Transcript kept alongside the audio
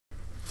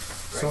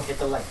So hit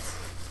the lights.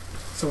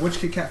 So which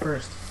Kit Kat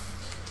first?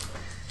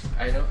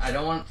 I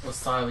don't want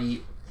wasabi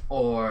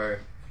or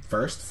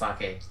First?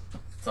 sake.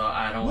 So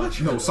I don't What?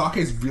 want. No, sake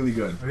is really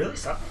good. Really?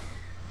 Stop.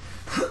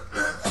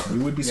 You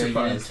would be You didn't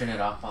surprised. turn it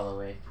off all the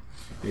way.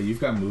 Yeah, you've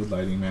got mood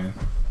lighting, man.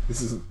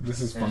 This is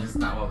fun. It's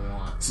not what we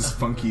want. This is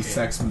funky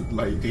sex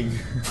lighting.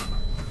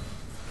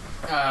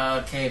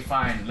 Okay,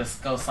 fine. Let's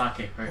go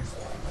sake first.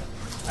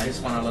 I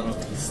just want a little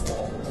piece.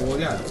 Well,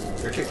 yeah,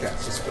 they're Kit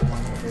Kats. Just put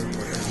one.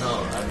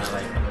 No, I'm not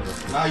like a little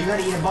piece. No, you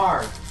gotta eat a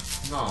bar.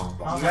 No.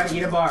 You gotta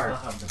eat a bar. I'll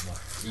have the bar.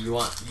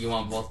 You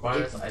want both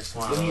bars? I just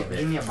want a little bit.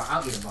 Give me a bar.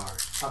 I'll eat a bar.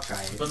 I'll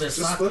try it. But there's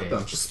Just sake. split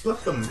them. Just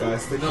split them,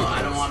 guys. They're No, Kit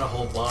I don't Kats. want a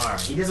whole bar.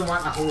 He doesn't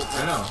want a whole.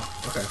 I know.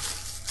 Okay.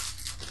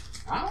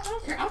 I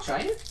don't care. I'll try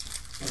it.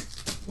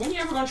 When are you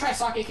ever gonna try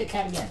sake Kit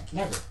Kat again?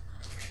 Never.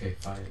 Okay,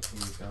 fine. Here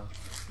you go.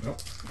 Nope.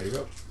 There you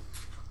go.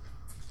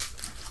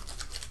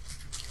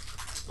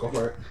 Go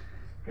for it.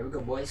 Here we go,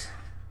 boys.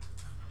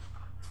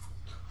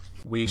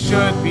 We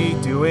should be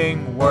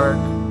doing work,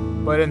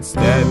 but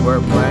instead we're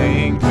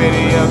playing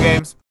video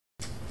games.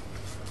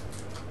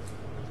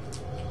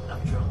 I'm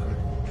drunk.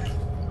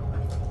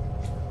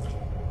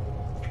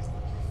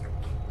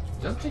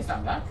 Doesn't taste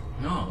that bad.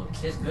 No, it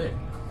tastes good.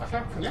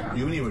 Yeah.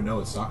 You don't even know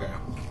it's sake.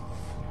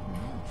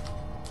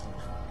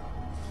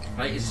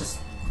 Like, it's just...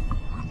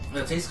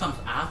 The taste comes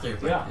after,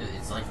 but Yeah.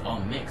 it's like all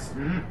mixed.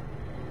 Mm-hmm.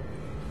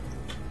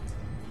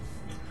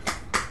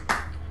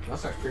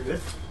 That's actually pretty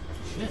good.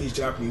 These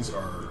Japanese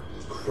are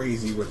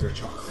crazy with their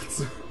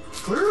chocolates.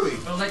 Clearly.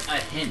 It was like a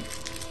hint.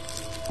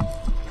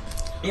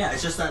 Yeah,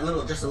 it's just that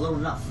little, just a little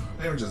enough.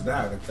 Not even just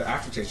that, like the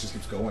aftertaste just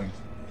keeps going.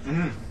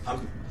 Mm-hmm.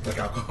 Like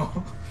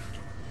alcohol.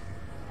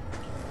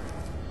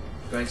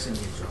 Greg's gonna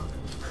get drunk.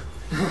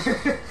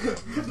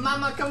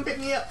 Mama, come pick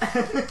me up.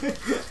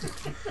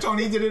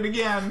 Tony did it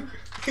again.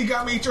 He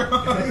got me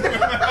drunk. Every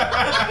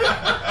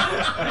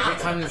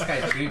time this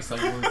guy drinks,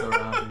 someone's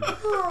around him.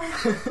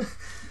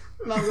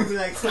 Mom will be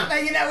like, stop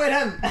hanging out with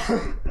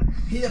him.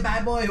 He's a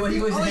bad boy. What do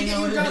you always hang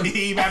out with him?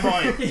 He bad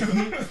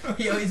boy.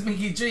 He always make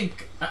you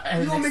drink.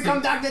 You want me to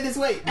come doctor this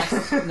way?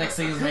 Next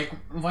thing is like,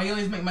 why you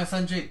always make my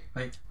son drink?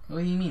 Like, what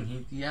do you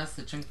mean? He has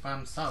to drink by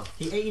himself.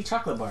 He ate your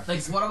chocolate bar.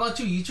 Like, what about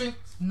you? You drink?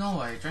 No,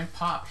 I drank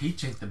pop. He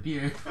drank the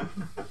beer.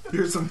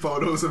 Here's some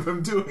photos of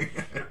him doing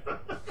it.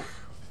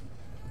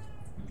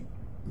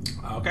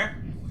 Okay.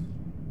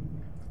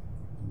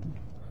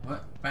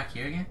 What? Back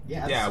here again?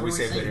 Yeah, Yeah, we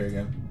saved it here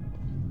again.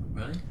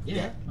 Really?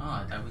 Yeah. Oh,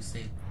 I thought we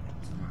saved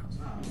somewhere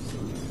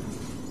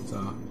else.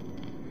 So,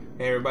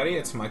 hey everybody,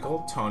 it's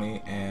Michael,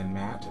 Tony, and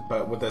Matt.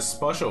 But with a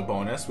special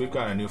bonus, we've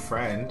got a new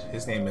friend.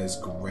 His name is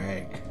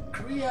Greg.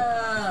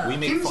 Korea! We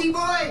make Kimchi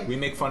boy! we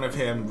make fun of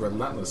him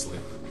relentlessly.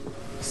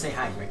 Say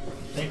hi, Greg.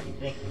 Thank you,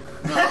 thank you.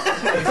 No,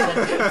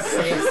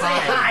 say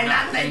hi,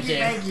 not thank you,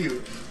 thank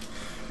you.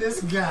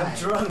 This guy. I'm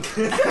drunk.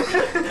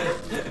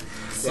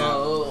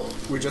 So,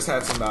 We just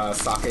had some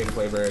sake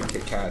flavored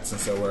Kit Kats, and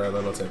so we're a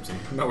little tipsy.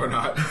 No, we're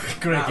not.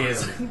 Greg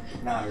is.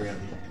 Not really.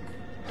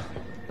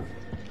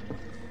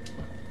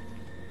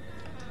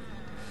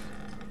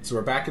 So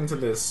we're back into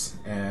this,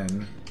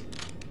 and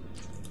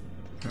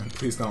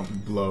please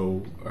don't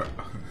blow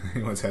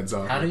anyone's heads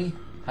off. How do you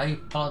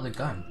follow the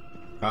gun?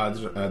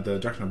 The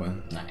directional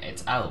button. Nah,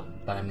 it's out.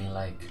 But I mean,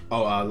 like,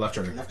 Oh, left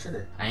trigger. Left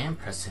trigger. I am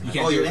pressing. You it.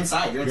 can't Oh, do you're it.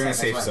 inside. You're You're in a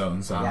inside. safe that's why.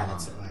 zone, so. Yeah,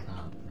 that's it.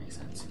 Oh, makes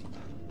sense.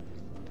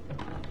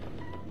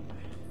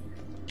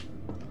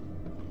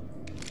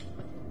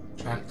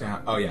 Back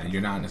down. Oh yeah,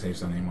 you're not in a safe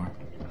zone anymore.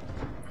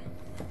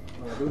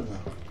 What are we doing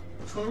now?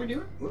 Which one are we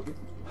doing?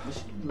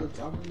 What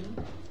job are we doing?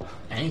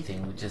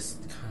 Anything, we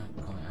just kind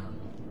of going out.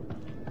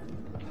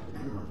 I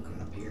remember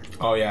coming up here.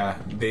 Oh yeah,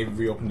 they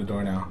reopened the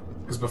door now.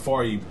 Because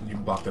before you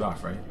blocked it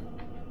off, right?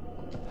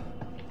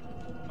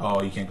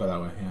 Oh, you can't go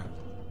that way. Yeah.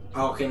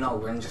 Oh, okay, no,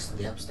 we're in just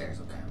the upstairs.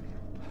 Okay.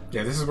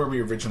 Yeah, this is where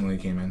we originally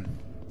came in.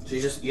 So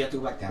you have to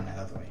go back down that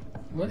other way.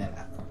 What? And then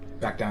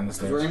that. Back down the 'Cause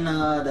stairs. we're in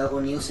the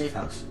O'Neill safe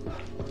house.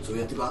 So we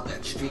have to go out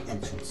that street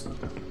entrance.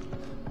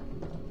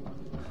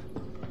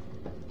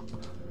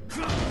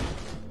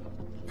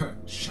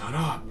 Shut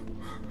up.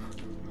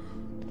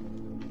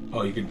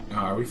 Oh, you could.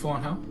 Are we full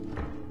on hell?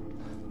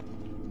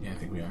 Yeah, I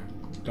think we are.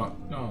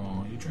 Don't.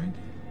 No, you drank?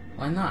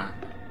 Why not?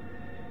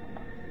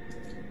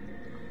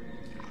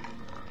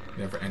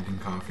 Never ending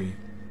coffee.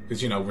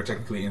 Because, you know, we're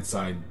technically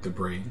inside the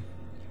brain.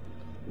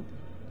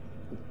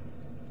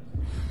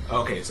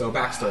 Okay, so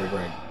backstory,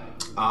 Greg.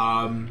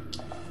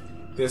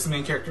 This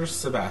main character,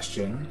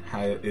 Sebastian,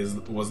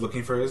 was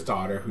looking for his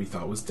daughter who he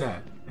thought was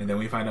dead. And then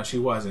we find out she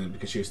wasn't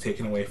because she was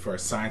taken away for a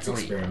science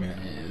experiment.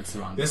 It's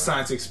wrong. This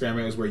science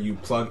experiment is where you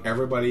plug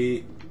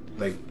everybody,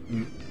 like,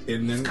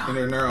 in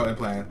their neural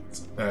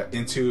implants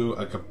into,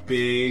 like, a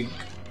big,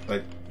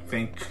 like,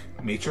 think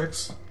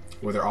matrix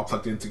where they're all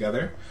plugged in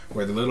together,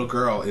 where the little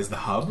girl is the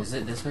hub. Is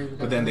it this way?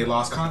 But then they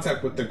lost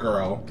contact with the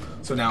girl,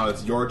 so now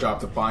it's your job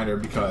to find her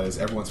because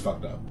everyone's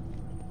fucked up.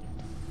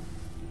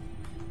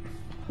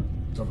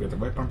 Don't forget, the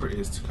right bumper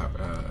is to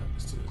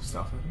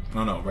stealth.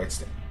 No, right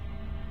stick.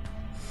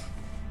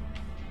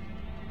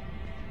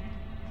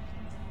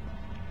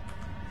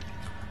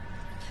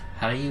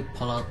 How do you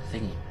pull out the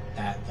thingy?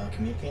 That the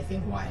communicating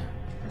thing? Why?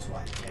 Press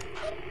Y.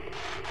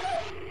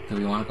 Do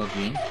we want to go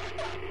green?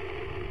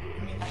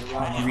 I mean, there's a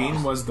lot of Green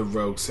buttons. was the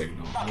rogue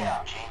signal.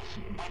 Yeah.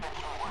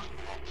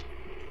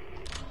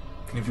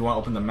 And if you want to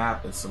open the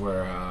map, it's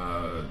where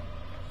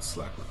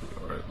select would be,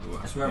 or the I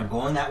left. just remember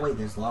going that way,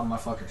 there's a lot of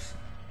motherfuckers.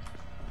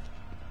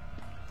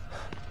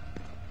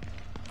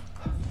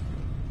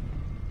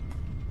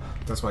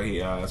 That's why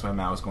that's why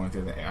Matt was going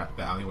through the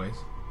alleyways.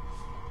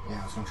 Yeah,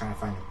 I was gonna try to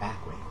find the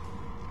back way.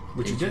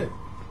 Which you Did did.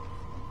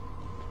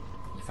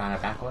 You found a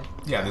back way?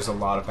 Yeah, there's a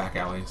lot of back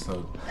alleys,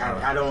 so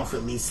I don't know if it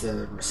leads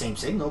to the same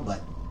signal,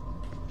 but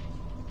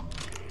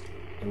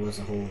there was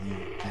a whole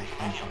new back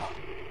entrance.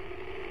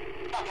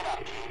 Suck it up,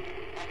 team.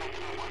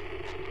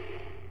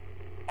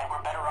 And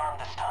we're better armed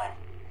this time.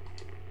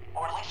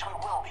 Or at least we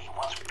will be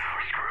once we're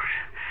screwed.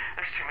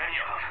 There's too many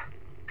of them.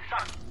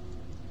 Suck.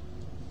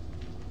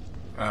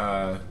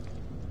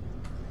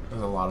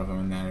 there's a lot of them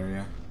in that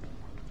area.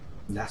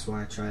 That's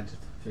why I tried to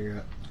figure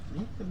out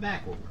the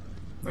back over.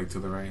 Like to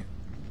the right.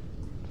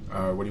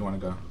 Where do you want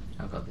to go?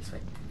 I'll go this way.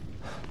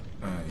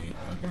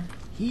 Okay.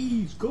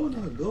 He's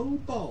gonna go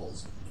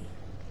balls.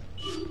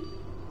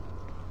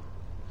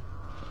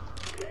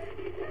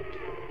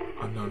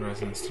 Unknown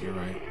residence to your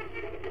right.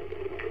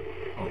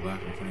 Oh,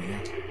 left in front of you.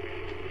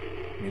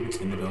 Maybe it's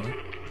in the building.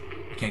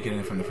 You can't get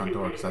in from the front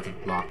door because that's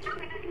blocked.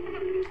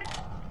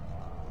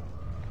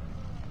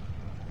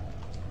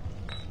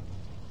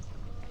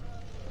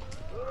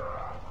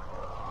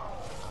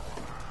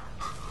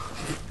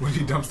 What are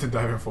you dumpster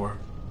diving for?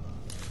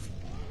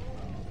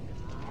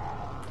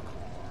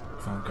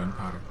 Found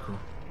gunpowder. Cool.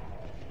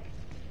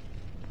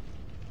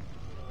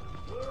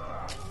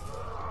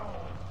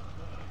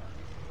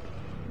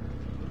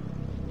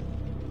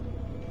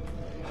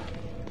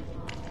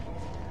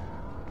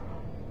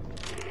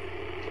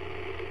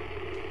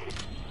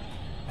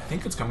 I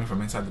think it's coming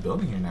from inside the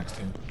building you're next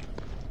to.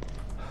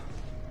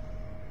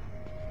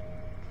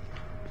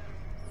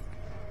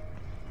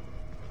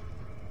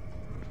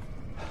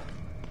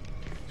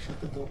 Shut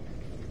the door.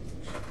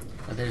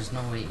 But there's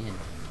no way in.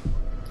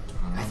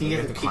 I think you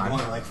have to keep climb.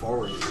 going like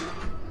forward.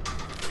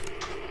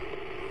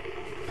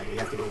 Like you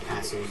have to go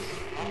past those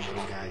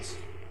guys.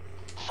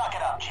 Suck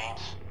it up, James.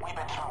 We've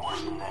been through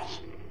worse than this.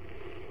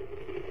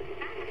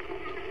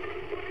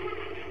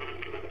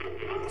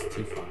 It's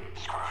too far.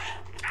 Screwed.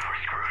 We're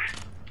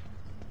screwed.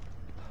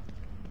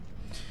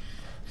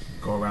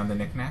 Go around the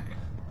knick-knack.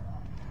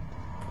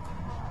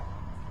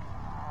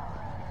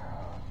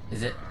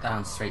 Is it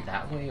down straight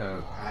that way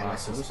or I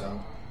assume so.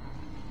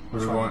 We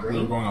Which were one, going, we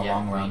were green? going a Yeah,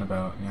 long green.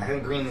 roundabout. I Yeah.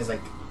 think green is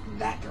like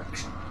that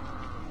direction.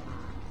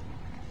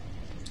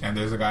 And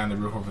there's a guy on the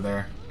roof over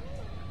there.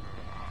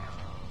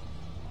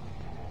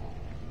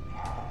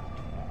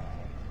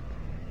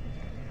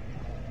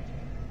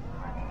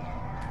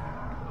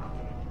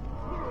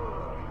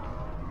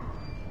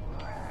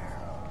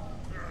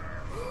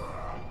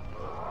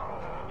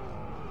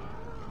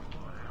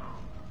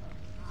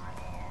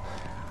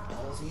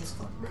 Ballsy as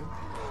fuck, bro.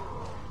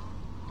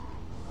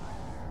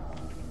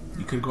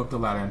 You could go up the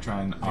ladder and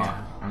try and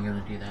Yeah, I'm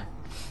gonna do that.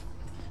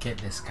 Get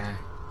this guy.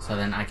 So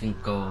then I can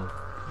go.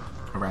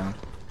 around.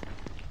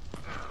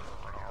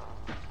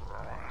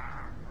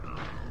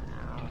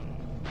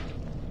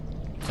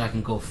 So I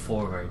can go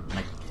forward,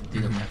 like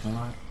do the parking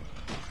lot.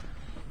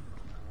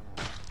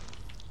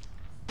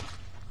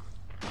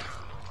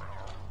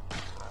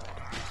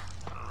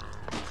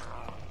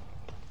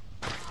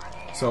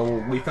 So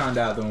we found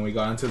out that when we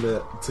got into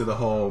the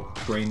whole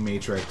brain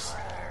matrix,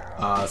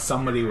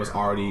 somebody was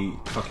already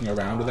fucking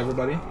around with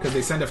everybody because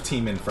they sent a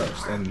team in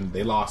first and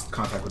they lost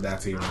contact with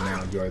that team, and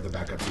now you're the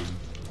backup team.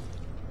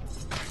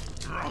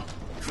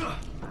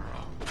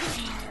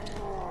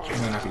 He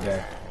might not be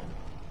dead.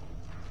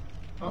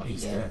 Oh,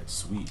 he's dead.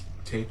 Sweet.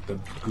 Take the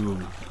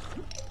goo.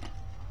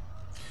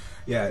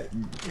 Yeah,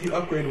 you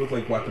upgraded with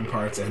like weapon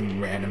parts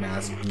and random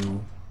ass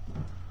goo.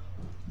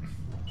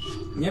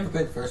 You never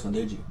played the first one,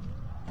 did you?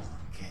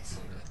 Okay, so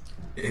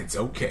It's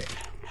okay.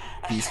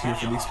 He's here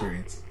for the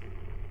experience.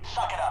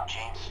 Suck it up,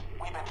 James.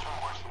 We've been through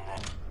worse than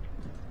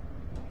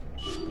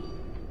this.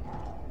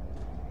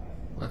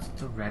 What's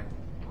the red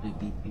beep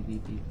beep beep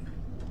beep beep?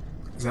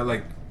 Is that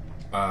like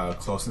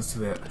closeness to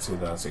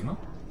the signal?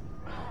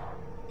 I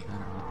don't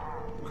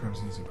know.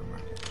 Crimson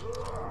Supermarket.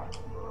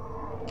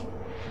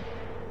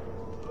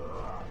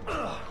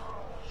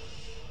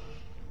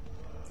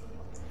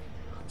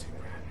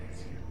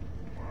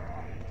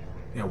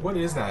 Yeah, what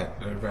is that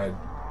red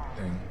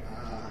thing?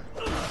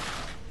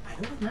 I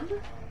don't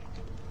remember.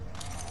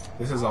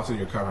 This is also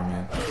your cover,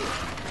 man.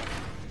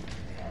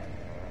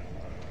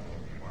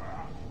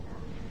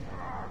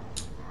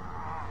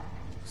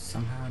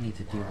 Somehow I need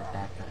to deal with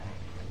that guy.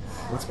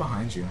 What's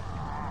behind you?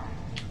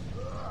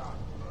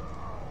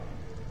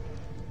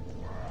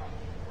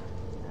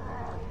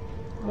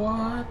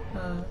 What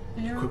the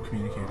hell? Quick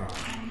communicator.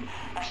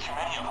 There's too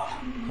many of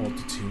them. Hold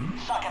to 2.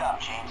 Suck it up,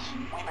 James.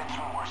 We've been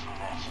through worse than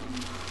this.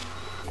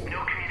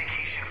 No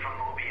communication from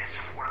Mobius.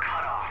 We're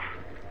cut off.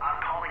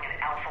 I'm calling an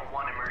Alpha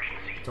 1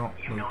 emergency. Don't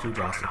You move know too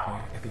drastically.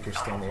 I think you're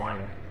still in the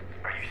water.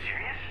 Are you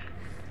serious?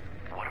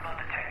 What about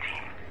the tech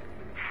team?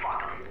 Fuck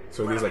them.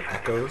 So these like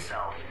echoes? This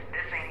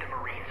ain't the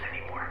Marines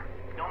anymore.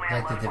 No man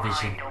Like the left behind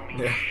Division. don't mean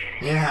Yeah.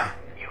 shit. Yeah.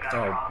 You got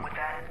a problem with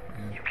that?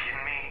 You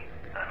kidding me?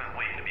 I've been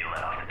waiting to be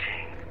let off the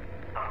chain.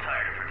 I'm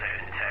tired of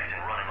protecting tech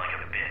and running like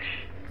a bitch.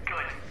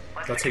 Good.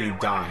 Let's That's how get you the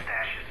weapon die.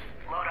 stashes.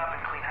 Load up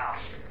and clean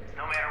house.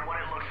 No matter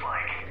what it looks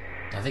like.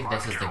 I think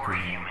this is the Monster or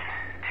green. human.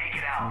 Take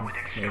it out with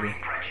extreme maybe.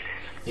 prejudice.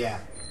 Yeah.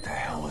 The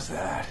hell was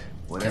that?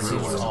 Guess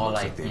it was all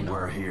looks like, they you know.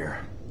 were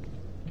here.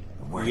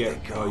 Where'd You they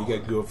get, go? oh, you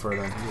get go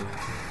further here.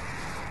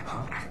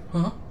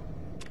 Huh?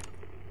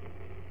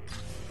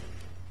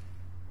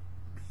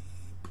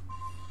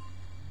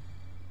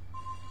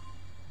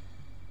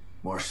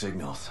 More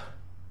signals.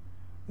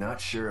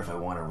 Not sure if I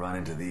want to run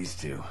into these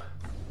two.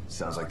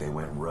 Sounds like they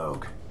went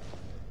rogue.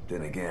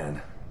 Then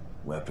again,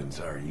 weapons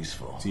are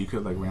useful. So you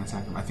could like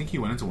ransack them. I think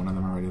you went into one of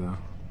them already though.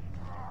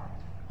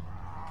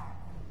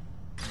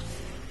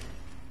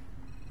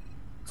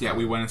 Yeah,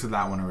 we went into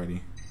that one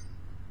already.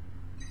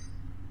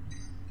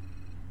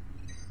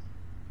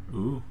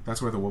 Ooh,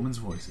 that's where the woman's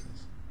voice is.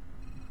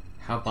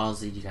 How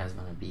ballsy do you guys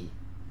want to be?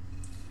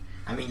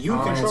 I mean, you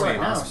control right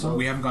now, so...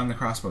 We haven't gotten the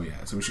crossbow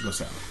yet, so we should go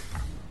south.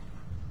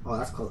 Oh,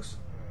 that's close.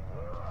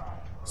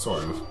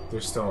 Sort of.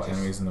 There's still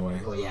enemies in the way.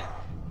 Oh, yeah.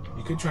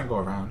 You could try and go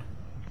around.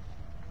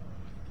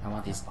 I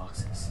want these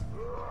boxes.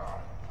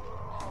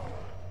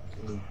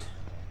 Loot.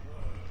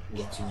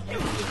 Get you in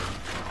every game.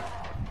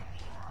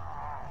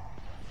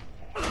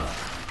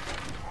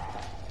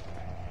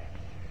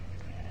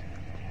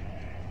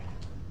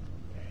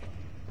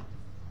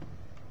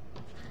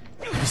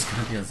 There's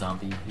gonna be a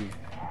zombie in here.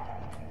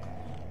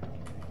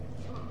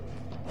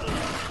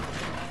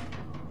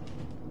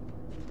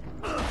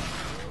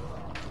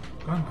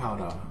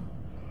 Gunpowder.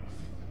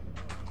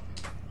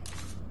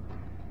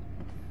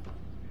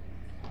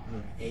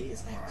 A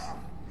is X.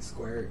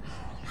 Square.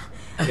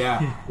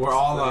 Yeah, we're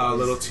all a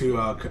little too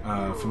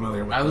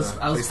familiar with I was the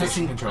pressing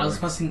PlayStation controller.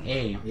 pressing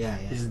A. Yeah.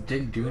 It just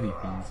didn't do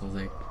anything, so I was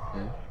like,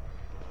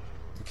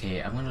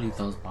 okay, I'm gonna leave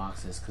those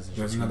boxes because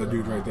There's another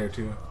dude right there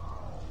too.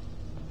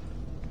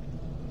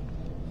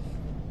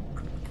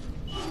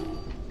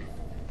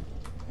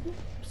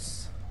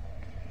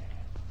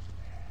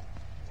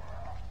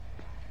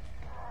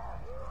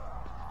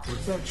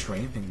 What's that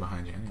train thing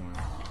behind you anyway?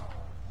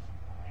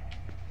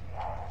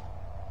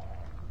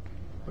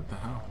 What the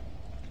hell?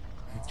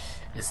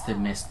 It's the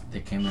mist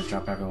that came to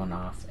drop everyone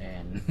off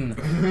and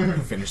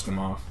Finish them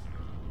off.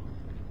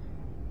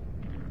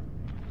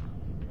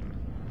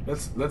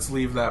 Let's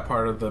leave that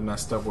part of the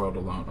messed up world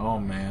alone. Oh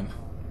man.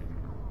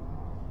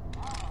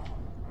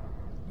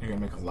 You're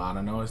gonna make a lot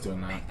of noise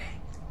doing that.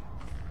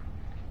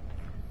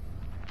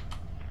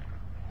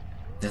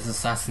 This is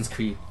Assassin's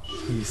Creed.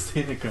 You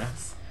stay in the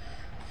grass.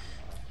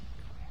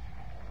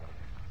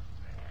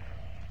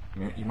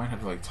 You might have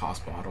to like toss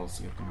bottles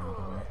to get them out of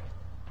the way.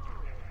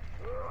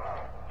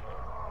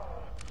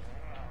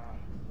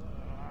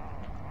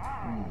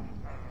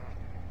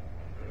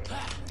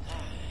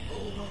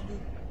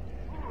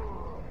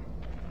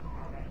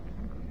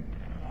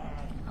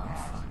 Oh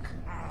fuck.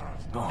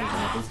 Oh,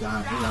 he's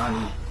gone. He's on.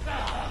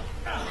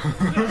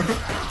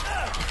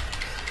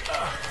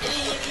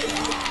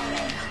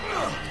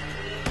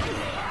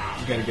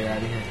 You gotta get out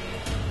of here.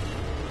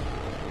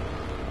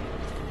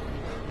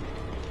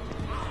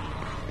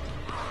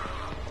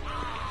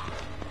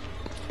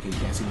 Okay, you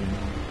can't see me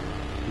anymore.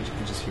 You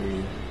can just hear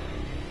you.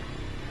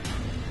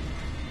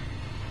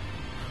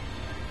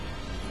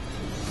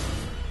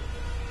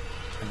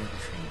 Under the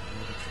train.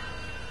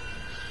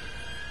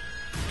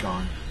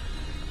 Gone.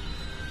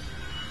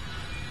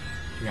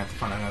 You have to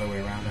find another way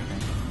around, I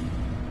think.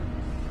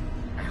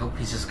 I hope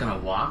he's just gonna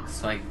walk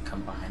so I can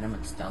come behind him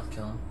and stealth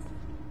kill him.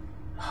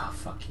 Oh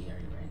fuck, he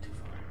already ran too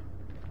far.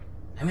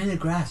 I'm in the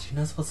grass, you're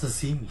not supposed to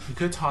see me. You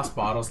could toss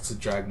bottles to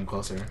drag them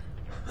closer.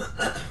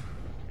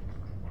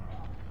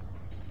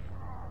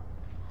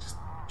 Just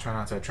try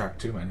not to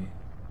attract too many.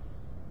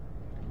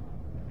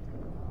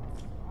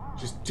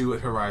 Just do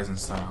it Horizon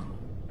style.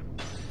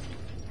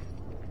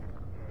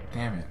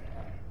 Damn it.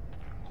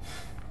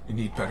 You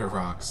need better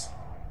rocks.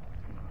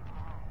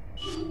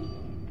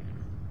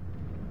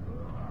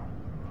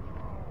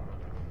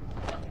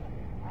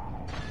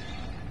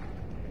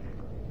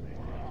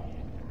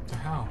 What the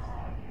hell?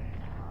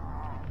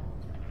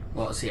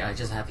 Well, see, I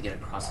just have to get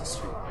across the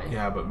street, right?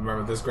 Yeah, but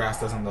remember, this grass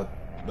doesn't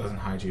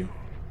hide you.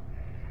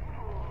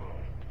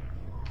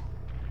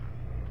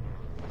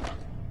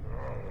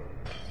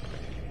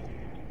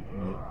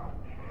 Nope.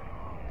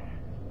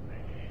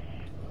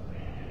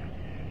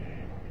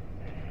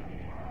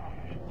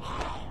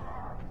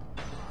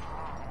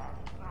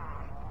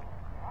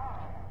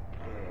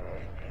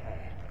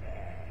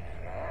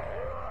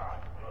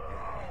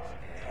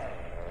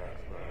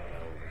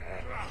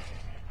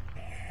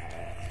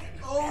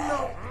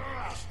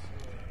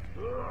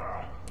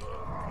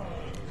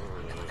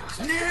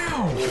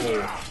 Now!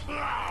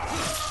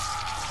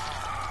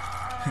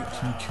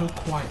 Can you kill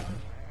quietly?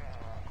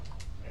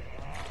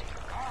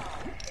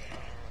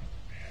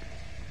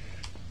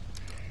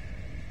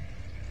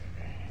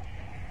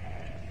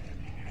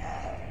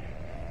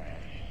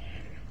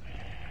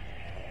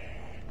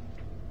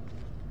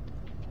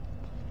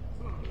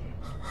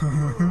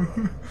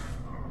 Oh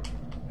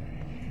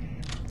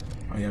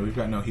yeah, we've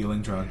got no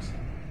healing drugs.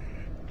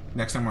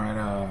 Next time we're at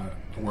a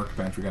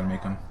workbench, we gotta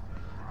make them.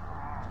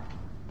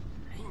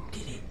 I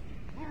did it.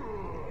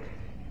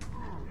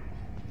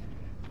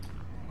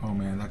 Oh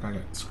man, that guy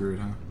got screwed,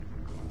 huh?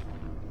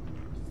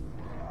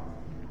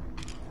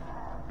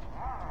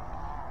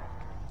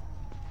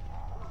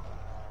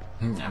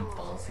 I'm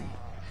ballsy.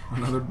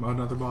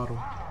 Another bottle.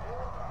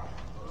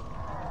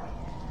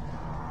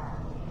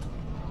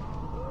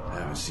 I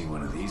haven't seen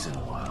one of these in a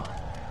while.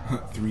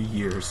 3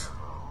 years.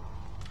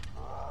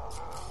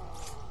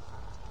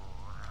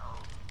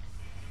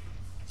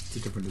 It's a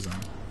different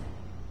design.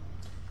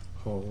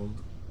 Hold,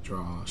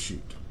 draw,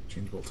 shoot.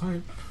 Changeable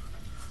type.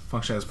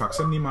 Function as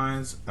proximity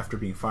mines after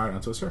being fired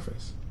onto a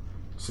surface.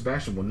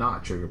 Sebastian will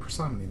not trigger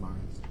proximity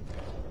mines.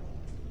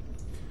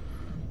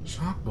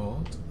 Shock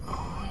bolt.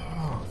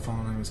 Oh,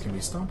 fallen enemies can be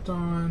stomped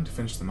on to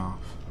finish them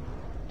off.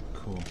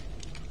 Cool.